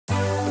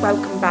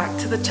Welcome back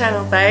to the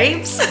channel,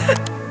 babes.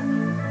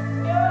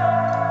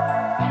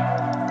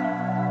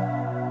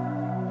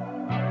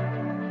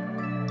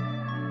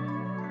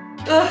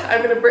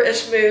 I'm in a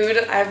British mood.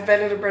 I've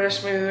been in a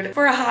British mood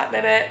for a hot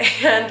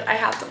minute and I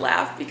have to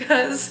laugh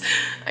because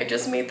I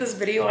just made this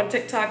video on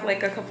TikTok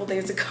like a couple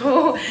days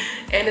ago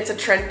and it's a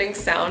trending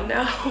sound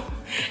now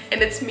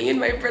and it's me in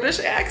my British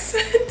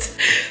accent.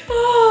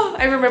 Oh,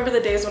 I remember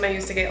the days when I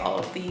used to get all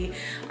of the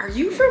 "Are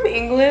you from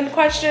England?"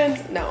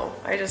 questions. No,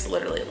 I just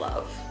literally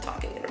love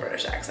talking in a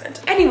British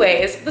accent.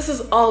 Anyways, this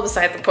is all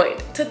beside the point.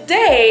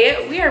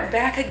 Today, we are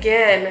back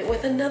again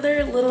with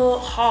another little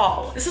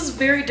haul. This is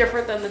very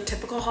different than the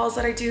typical hauls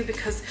that I do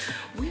because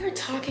we are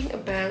talking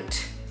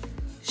about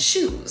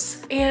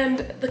shoes. And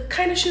the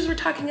kind of shoes we're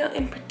talking about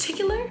in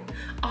particular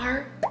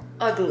are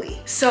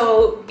ugly.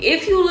 So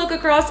if you look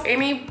across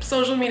any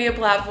social media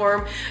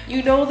platform,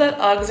 you know that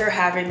Uggs are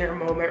having their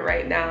moment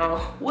right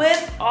now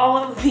with all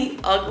of the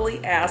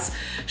ugly ass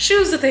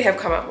shoes that they have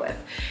come up with.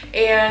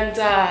 And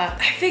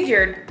I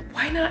figured,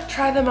 why not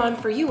try them on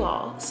for you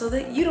all so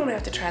that you don't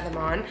have to try them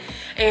on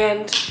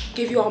and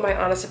give you all my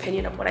honest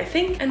opinion of what I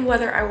think and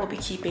whether I will be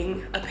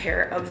keeping a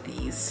pair of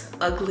these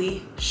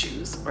ugly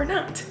shoes or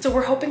not. So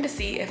we're hoping to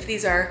see if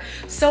these are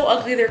so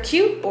ugly they're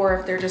cute or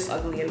if they're just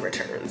ugly in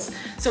returns.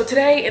 So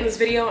today in this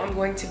video, I'm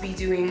going to be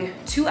doing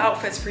 2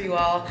 outfits for you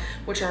all,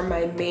 which are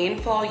my main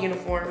fall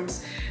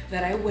uniforms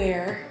that I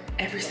wear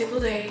every single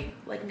day,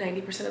 like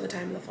 90% of the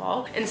time in the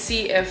fall, and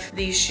see if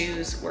these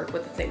shoes work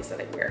with the things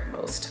that I wear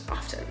most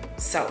often.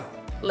 So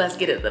let's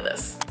get into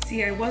this.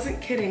 See, I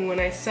wasn't kidding when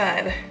I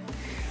said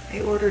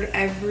I ordered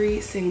every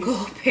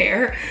single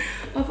pair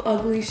of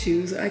ugly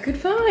shoes I could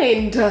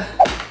find.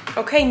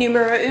 Okay,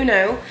 numero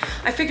uno.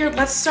 I figured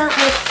let's start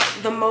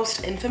with the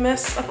most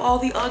infamous of all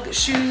the Ugg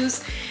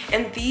shoes,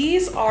 and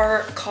these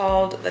are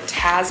called the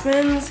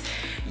Tasmans.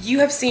 You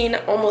have seen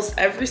almost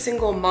every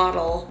single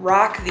model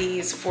rock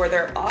these for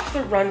their off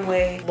the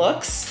runway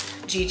looks.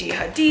 Gigi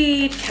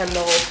Hadid,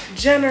 Kendall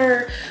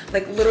Jenner,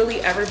 like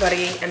literally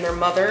everybody and their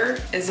mother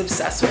is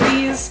obsessed with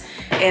these.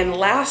 And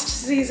last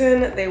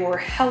season they were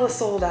hella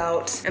sold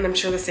out, and I'm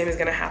sure the same is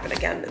gonna happen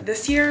again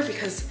this year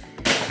because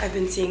I've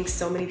been seeing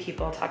so many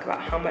people talk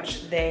about how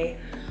much they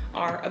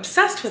are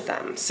obsessed with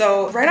them.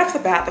 So right off the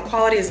bat, the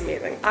quality is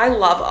amazing. I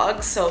love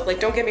Uggs, so like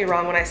don't get me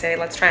wrong when I say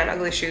let's try on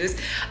ugly shoes.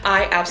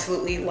 I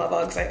absolutely love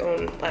Uggs. I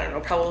own, I don't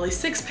know, probably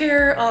 6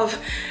 pair of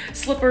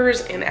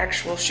slippers and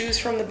actual shoes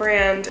from the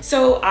brand.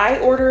 So I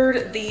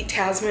ordered the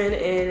Tasman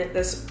in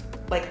this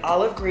like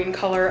olive green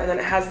color, and then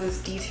it has this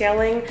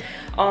detailing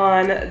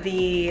on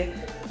the,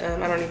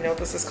 I don't even know what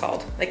this is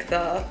called, like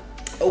the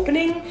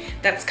opening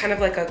that's kind of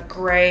like a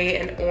gray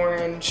and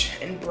orange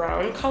and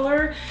brown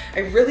color. I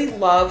really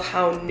love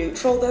how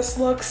neutral this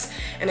looks,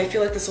 and I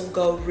feel like this will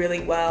go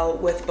really well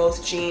with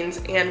both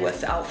jeans and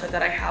with the outfit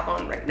that I have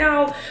on right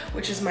now,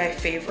 which is my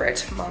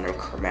favorite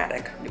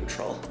monochromatic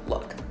neutral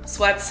look.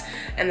 Sweats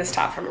and this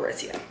top from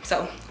Aritzia.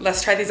 So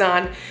let's try these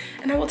on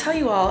and I will tell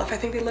you all if I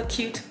think they look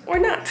cute or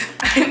not.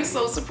 I'm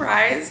so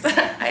surprised.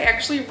 I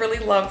actually really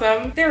love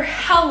them. They're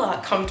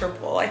hella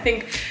comfortable. I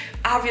think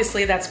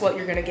obviously that's what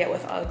you're gonna get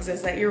with Uggs,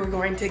 is that you're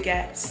going to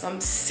get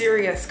some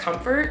serious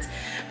comfort.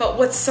 But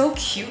what's so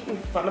cute and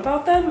fun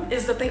about them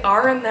is that they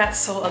are in that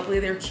so ugly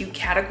they're cute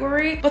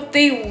category, but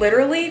they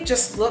literally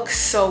just look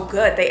so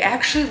good. They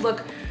actually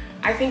look,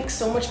 I think,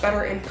 so much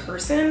better in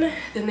person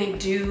than they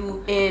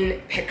do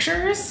in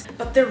pictures,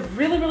 but they're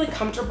really, really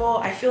comfortable.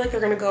 I feel like they're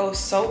gonna go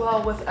so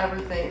well with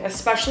everything,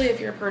 especially if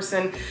you're a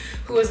person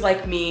who is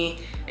like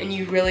me and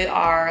you really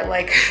are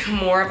like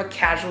more of a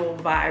casual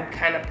vibe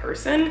kind of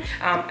person.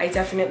 I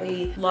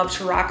definitely love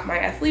to rock my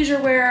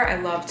athleisure wear. I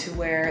love to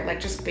wear like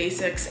just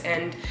basics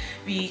and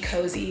be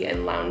cozy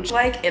and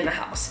lounge-like in the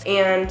house.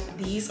 And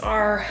these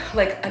are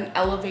like an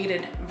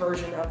elevated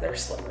version of their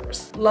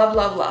slippers. Love,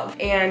 love, love.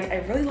 And I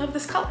really love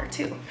this color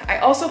too. I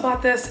also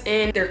bought this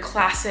in their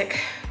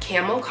classic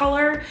camel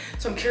color,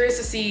 so I'm curious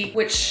to see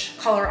which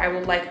color I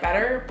will like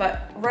better,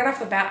 but right off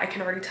the bat I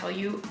can already tell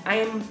you I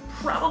am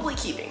probably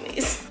keeping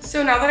these.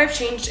 So now that I've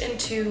changed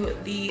into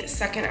the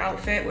second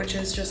outfit, which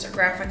is just a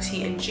graphic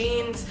tee and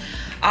jeans,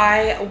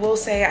 I will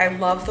say I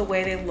love the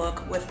way they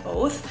look with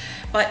both,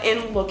 but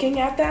in looking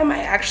at them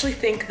I actually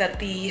think that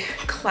the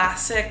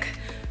classic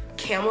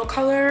camel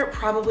color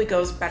probably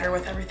goes better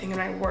with everything in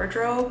my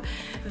wardrobe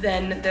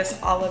than this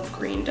olive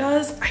green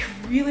does. I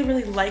really,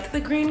 really like the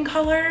green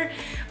color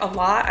a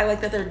lot. I like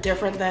that they're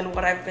different than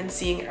what I've been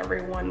seeing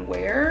everyone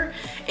wear,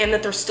 and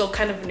that they're still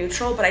kind of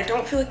neutral, but I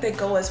don't feel like they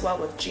go as well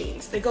with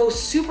jeans. They go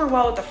super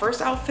well with the first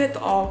outfit,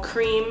 the all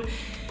cream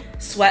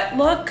sweat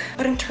look,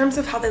 but in terms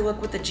of how they look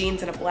with the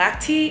jeans and a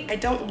black tee, I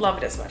don't love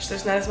it as much.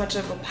 There's not as much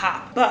of a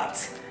pop,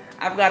 but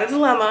I've got a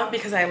dilemma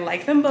because I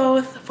like them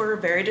both for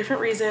very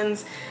different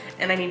reasons,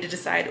 and I need to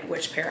decide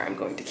which pair I'm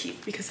going to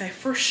keep because I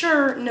for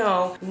sure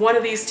know one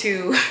of these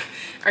two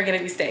are gonna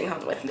be staying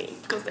home with me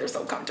because they're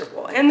so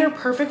comfortable. And they're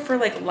perfect for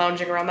like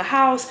lounging around the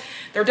house.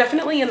 They're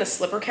definitely in the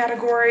slipper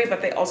category,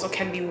 but they also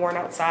can be worn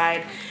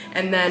outside.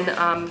 And then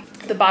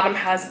the bottom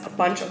has a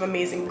bunch of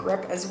amazing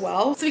grip as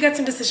well. So we got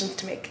some decisions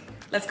to make.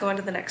 let's go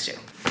into the next shoe.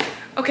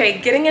 Okay,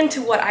 getting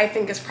into what I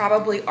think is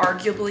probably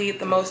arguably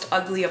the most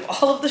ugly of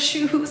all of the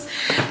shoes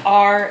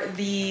are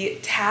the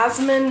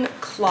Tasman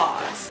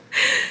clogs.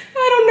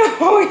 I don't know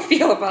how I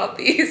feel about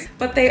these,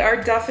 but they are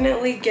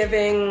definitely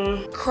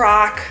giving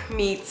Croc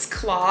meets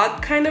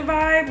clog kind of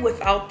vibe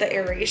without the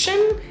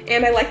aeration.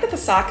 And I like that the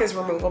sock is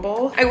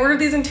removable. I ordered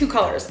these in 2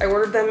 colors. I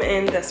ordered them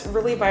in this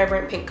really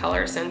vibrant pink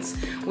color since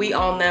we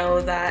all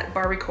know that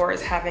Barbiecore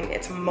is having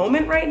its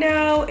moment right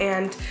now,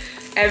 and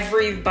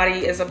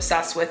everybody is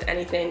obsessed with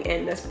anything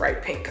in this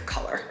bright pink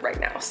color right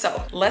now.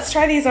 So let's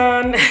try these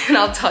on and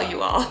I'll tell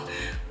you all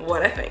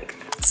what I think.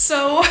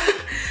 So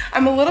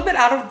I'm a little bit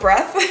out of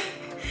breath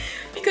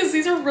because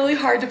these are really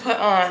hard to put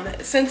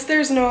on. Since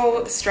there's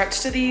no stretch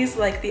to these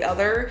like the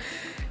other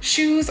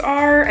shoes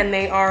are, and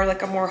they are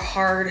like a more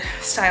hard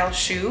style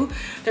shoe,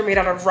 they're made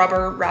out of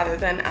rubber rather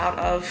than out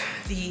of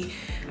the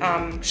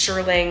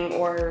shearling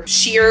or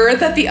sheer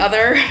that the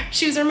other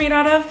shoes are made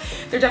out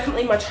of. They're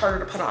definitely much harder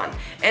to put on.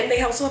 And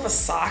they also have a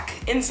sock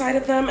inside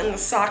of them, and the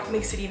sock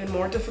makes it even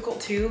more difficult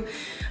too.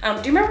 Do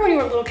you remember when you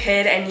were a little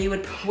kid and you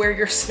would wear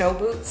your snow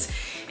boots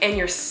and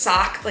your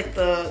sock, like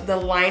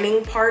the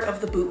lining part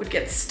of the boot would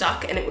get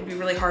stuck and it would be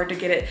really hard to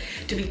get it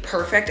to be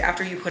perfect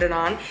after you put it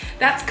on?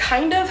 That's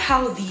kind of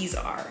how these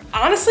are.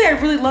 Honestly, I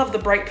really love the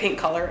bright pink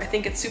color. I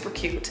think it's super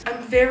cute.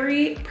 I'm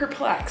very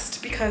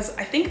perplexed because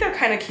I think they're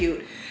kind of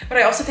cute, but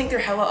I also think they're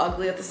hella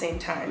ugly at the same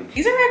time.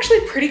 These are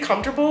actually pretty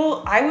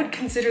comfortable. I would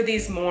consider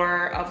these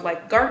more of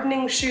like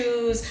gardening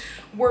shoes,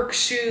 work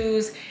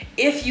shoes.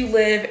 If you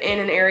live in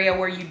an area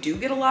where you do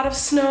get a lot of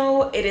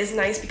snow, it is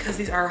nice because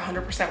these are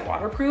 100%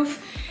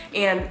 waterproof,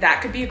 and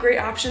that could be a great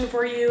option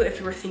for you if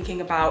you were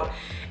thinking about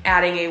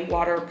adding a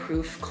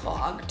waterproof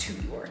clog to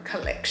your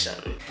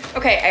collection.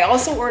 Okay, I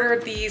also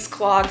ordered these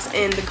clogs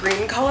in the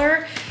green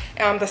color,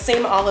 the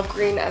same olive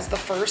green as the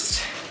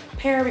first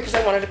pair, because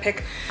I wanted to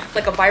pick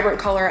like a vibrant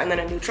color and then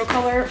a neutral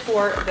color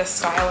for this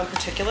style in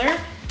particular.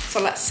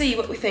 So let's see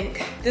what we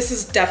think. This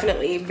is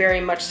definitely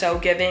very much so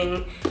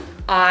giving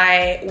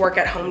I work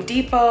at Home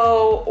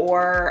Depot,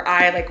 or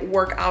I like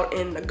work out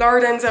in the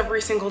gardens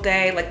every single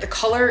day. Like the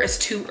color is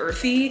too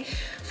earthy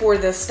for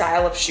this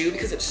style of shoe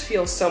because it just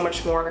feels so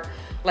much more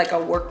like a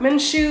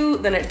workman's shoe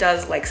than it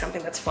does like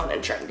something that's fun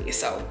and trendy.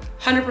 So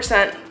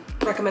 100%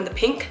 recommend the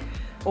pink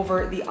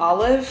over the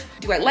olive.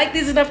 Do I like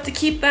these enough to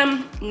keep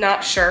them?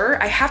 Not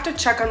sure. I have to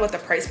check on what the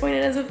price point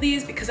is of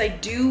these because I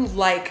do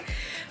like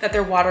that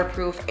they're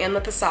waterproof and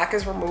that the sock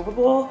is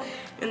removable,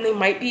 and they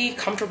might be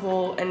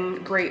comfortable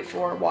and great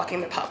for walking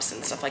the pups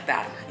and stuff like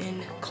that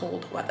in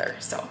cold weather.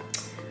 So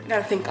I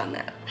gotta think on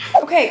that.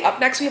 Okay,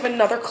 up next we have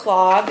another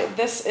clog.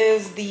 This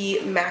is the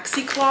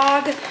Maxi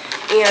clog,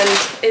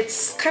 and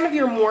it's kind of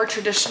your more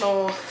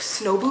traditional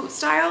snow boot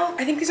style.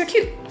 I think these are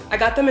cute. I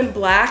got them in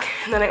black,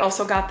 and then I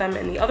also got them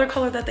in the other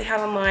color that they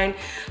had online,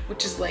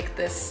 which is like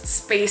this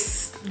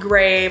space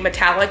gray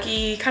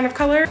metallic-y kind of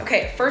color.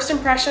 Okay, first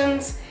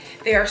impressions.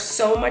 They are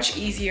so much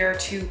easier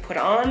to put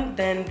on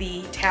than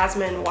the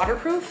Tasman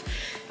waterproof.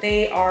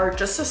 They are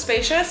just as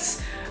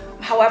spacious.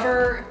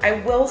 However,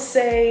 I will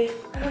say,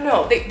 I don't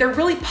know, they're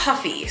really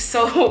puffy.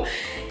 So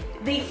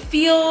they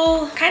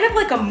feel kind of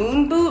like a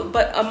moon boot,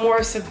 but a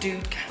more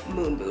subdued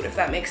moon boot, if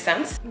that makes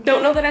sense.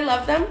 Don't know that I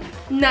love them.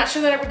 Not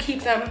sure that I would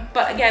keep them.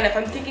 But again, if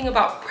I'm thinking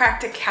about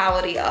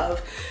practicality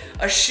of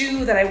a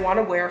shoe that I want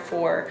to wear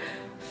for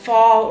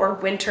fall or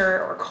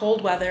winter or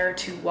cold weather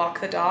to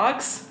walk the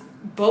dogs,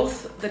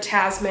 both the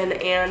Tasman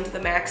and the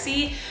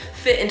Maxi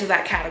fit into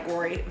that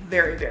category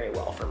very, very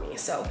well for me.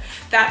 So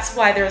that's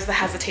why there's the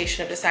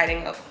hesitation of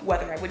deciding of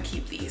whether I would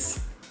keep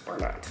these or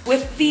not.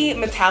 With the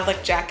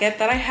metallic jacket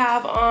that I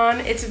have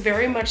on, it's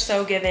very much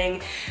so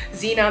giving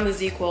Xenon the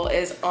Zequel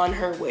is on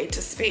her way to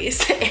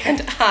space,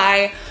 and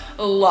I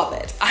love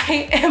it.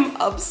 I am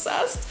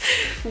obsessed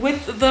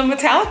with the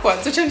metallic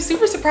ones, which I'm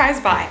super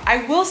surprised by.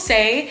 I will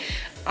say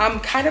I'm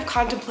kind of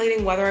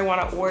contemplating whether I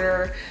want to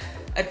order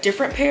a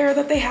different pair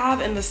that they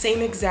have in the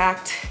same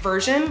exact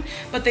version,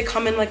 but they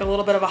come in like a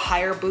little bit of a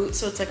higher boot,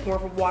 so it's like more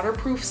of a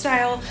waterproof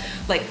style,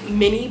 like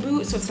mini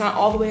boot, so it's not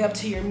all the way up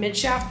to your mid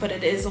shaft, but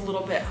it is a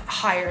little bit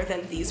higher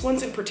than these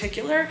ones in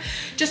particular,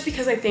 just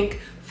because I think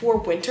for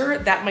winter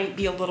that might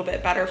be a little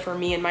bit better for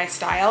me and my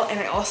style. And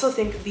I also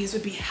think these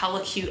would be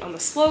hella cute on the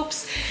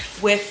slopes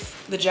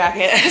with the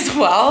jacket as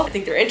well. I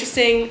think they're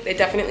interesting. They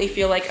definitely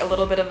feel like a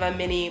little bit of a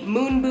mini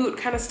moon boot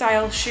kind of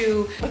style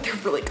shoe, but they're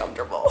really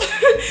comfortable.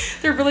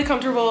 They're really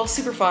comfortable,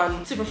 super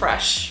fun, super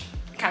fresh.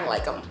 Kind of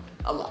like them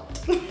a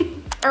lot.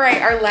 All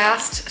right, our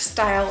last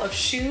style of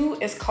shoe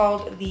is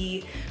called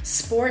the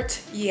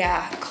Sport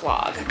Yeah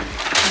clog.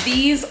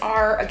 These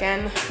are,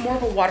 again, more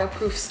of a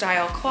waterproof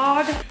style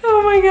clog.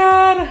 Oh my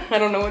God, I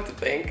don't know what to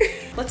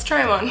think. Let's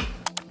try them on.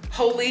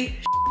 Holy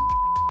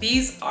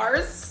these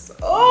are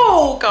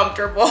so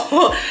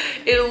comfortable.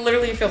 It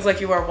literally feels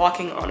like you are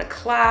walking on a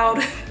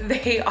cloud.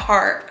 They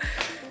are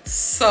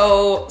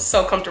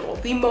so comfortable.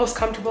 The most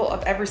comfortable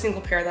of every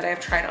single pair that I have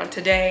tried on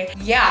today.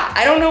 Yeah,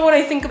 I don't know what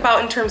I think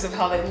about in terms of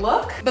how they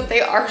look, but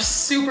they are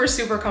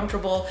super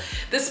comfortable.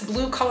 This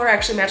blue color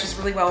actually matches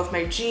really well with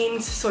my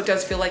jeans, so it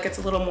does feel like it's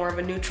a little more of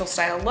a neutral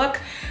style look.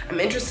 I'm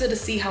interested to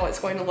see how it's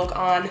going to look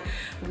on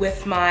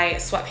with my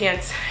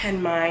sweatpants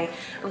and my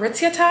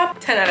Aritzia top.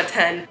 10 out of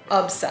 10,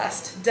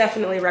 obsessed.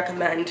 Definitely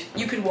recommend.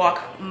 You could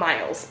walk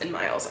miles and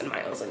miles and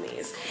miles in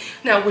these.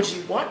 Now, would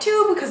you want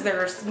to because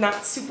they're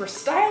not super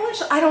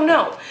stylish? I don't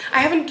know. I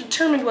haven't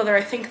determined whether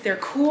I think they're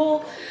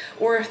cool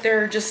or if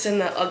they're just in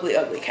the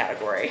ugly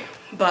category.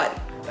 But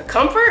the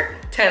comfort,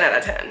 10 out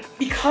of 10.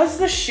 Because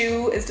the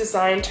shoe is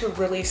designed to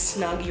really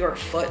snug your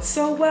foot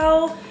so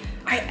well,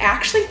 I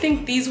actually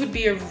think these would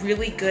be a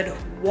really good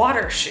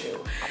water shoe.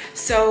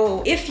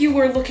 So if you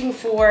were looking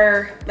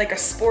for like a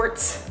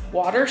sports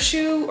water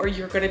shoe, or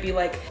you're gonna be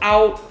like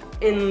out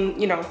in,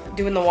 you know,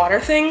 doing the water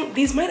thing,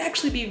 these might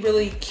actually be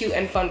really cute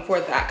and fun for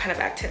that kind of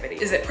activity.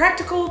 Is it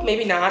practical?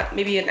 Maybe not.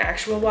 Maybe an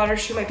actual water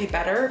shoe might be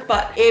better.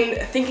 But in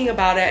thinking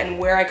about it and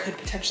where I could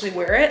potentially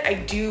wear it, I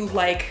do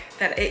like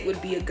that it would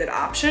be a good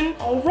option.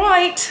 All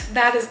right,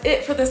 that is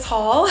it for this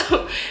haul.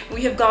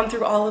 We have gone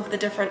through all of the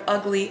different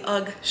ugly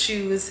UGG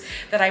shoes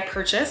that I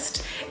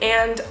purchased,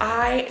 and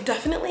I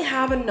definitely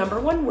have a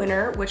 #1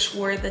 winner, which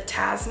were the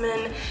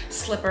Tasman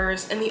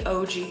slippers in the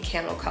OG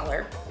camel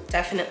color.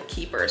 Definite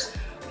keepers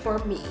for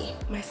me,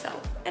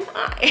 myself, and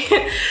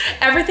I.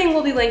 Everything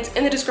will be linked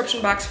in the description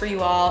box for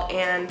you all,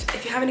 and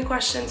if you have any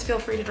questions, feel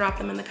free to drop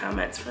them in the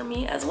comments for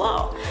me as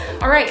well.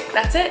 All right,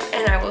 that's it,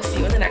 and I will see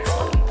you in the next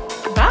one.